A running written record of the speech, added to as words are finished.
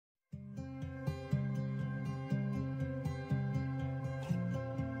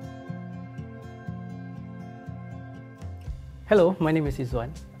Hello, my name is Izwan.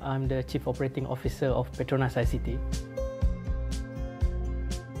 I'm the Chief Operating Officer of Petronas ICT.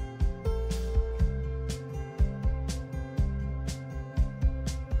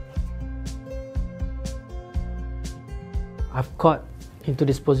 I've got into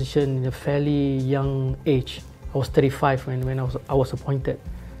this position in a fairly young age. I was 35 when I was appointed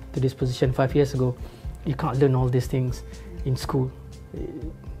to this position 5 years ago. You can't learn all these things in school.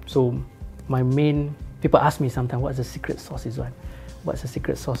 So people ask me sometimes, what's the secret sauce, Izwan? What's the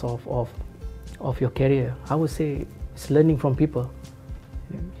secret sauce of your career? I would say it's learning from people.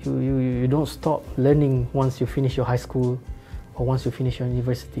 You don't stop learning once you finish your high school or once you finish your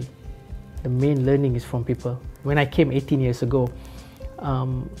university. The main learning is from people. When I came 18 years ago,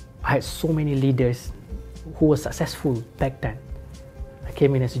 I had so many leaders who were successful back then. I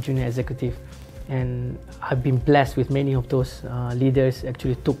came in as a junior executive, and I've been blessed with many of those leaders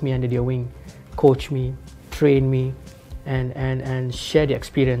actually took me under their wing, coached me, trained me, and shared their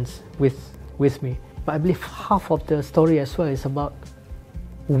experience with me. But I believe half of the story as well is about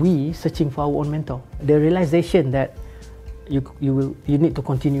we searching for our own mentor. The realization that you need to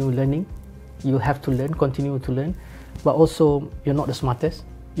continue learning. You have to learn, continue to learn, but also you're not the smartest.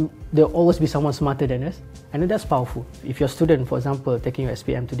 There'll always be someone smarter than us, and that's powerful. If you're a student, for example, taking your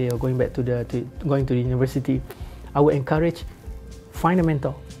SPM today or going to the university, I would encourage, find a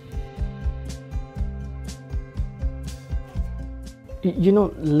mentor. You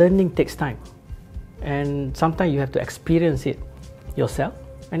know, learning takes time, and sometimes you have to experience it yourself,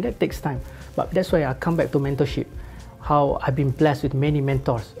 and that takes time. But that's why I come back to mentorship. How I've been blessed with many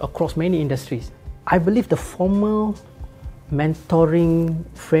mentors across many industries. I believe the formal mentoring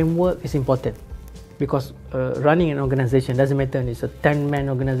framework is important, because running an organization doesn't matter if it's a 10-man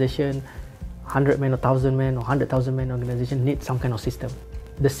organization, 100-man or 1,000-man or 100,000-man organization, needs some kind of system.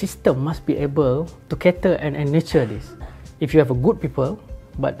 The system must be able to cater and nurture this. If you have a good people,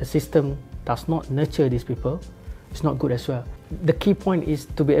 but the system does not nurture these people, it's not good as well. The key point is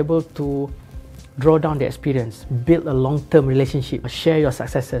to be able to draw down the experience, build a long-term relationship, share your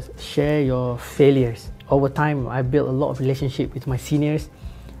successes, share your failures. Over time, I built a lot of relationship with my seniors,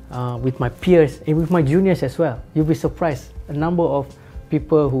 with my peers, and with my juniors as well. You'll be surprised. A number of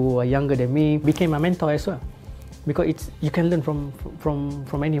people who are younger than me became my mentor as well, because you can learn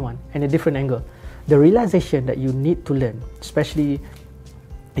from anyone and a different angle. The realization that you need to learn, especially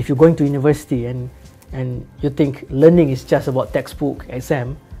if you're going to university and you think learning is just about textbook,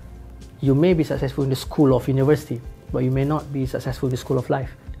 exam, you may be successful in the school of university, but you may not be successful in the school of life.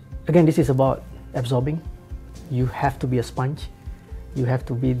 Again, this is about absorbing. You have to be a sponge. You have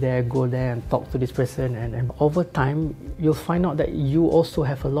to be there, go there and talk to this person, and over time, you'll find out that you also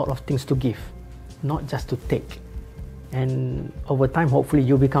have a lot of things to give, not just to take. And over time, hopefully,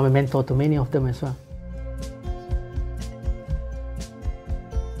 you'll become a mentor to many of them as well.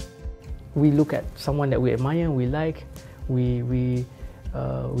 We look at someone that we admire, we like, we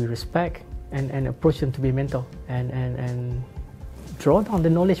respect, and approach them to be a mentor, and draw down the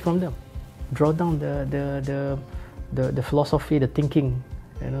knowledge from them, draw down the philosophy, the thinking,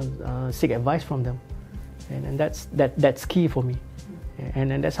 seek advice from them, and that's key for me,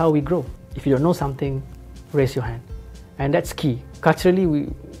 and that's how we grow. If you don't know something, raise your hand, and that's key. Culturally,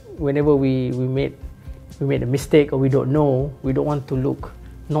 whenever we made a mistake or we don't know, we don't want to look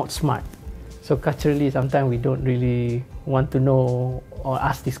not smart. So culturally, sometimes we don't really want to know or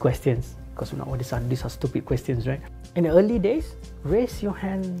ask these questions, because these are stupid questions, right? In the early days, raise your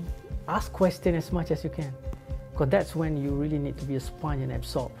hand, ask questions as much as you can, because that's when you really need to be a sponge and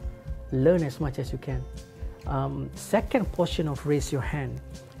absorb, learn as much as you can. Second portion of raise your hand,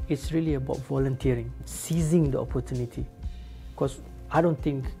 it's really about volunteering, seizing the opportunity, because I don't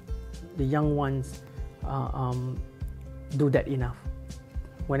think the young ones do that enough.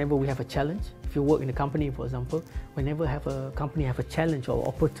 Whenever we have a challenge, if you work in a company, for example, whenever a company have a challenge or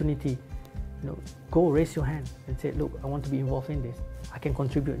opportunity, go raise your hand and say, look, I want to be involved in this. I can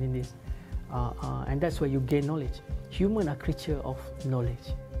contribute in this. And that's where you gain knowledge. Humans are creatures of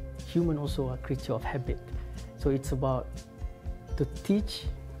knowledge. Humans also are creatures of habit. So it's about to teach,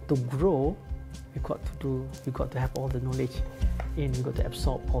 to grow, you got to have all the knowledge in, you got to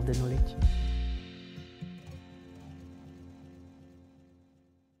absorb all the knowledge.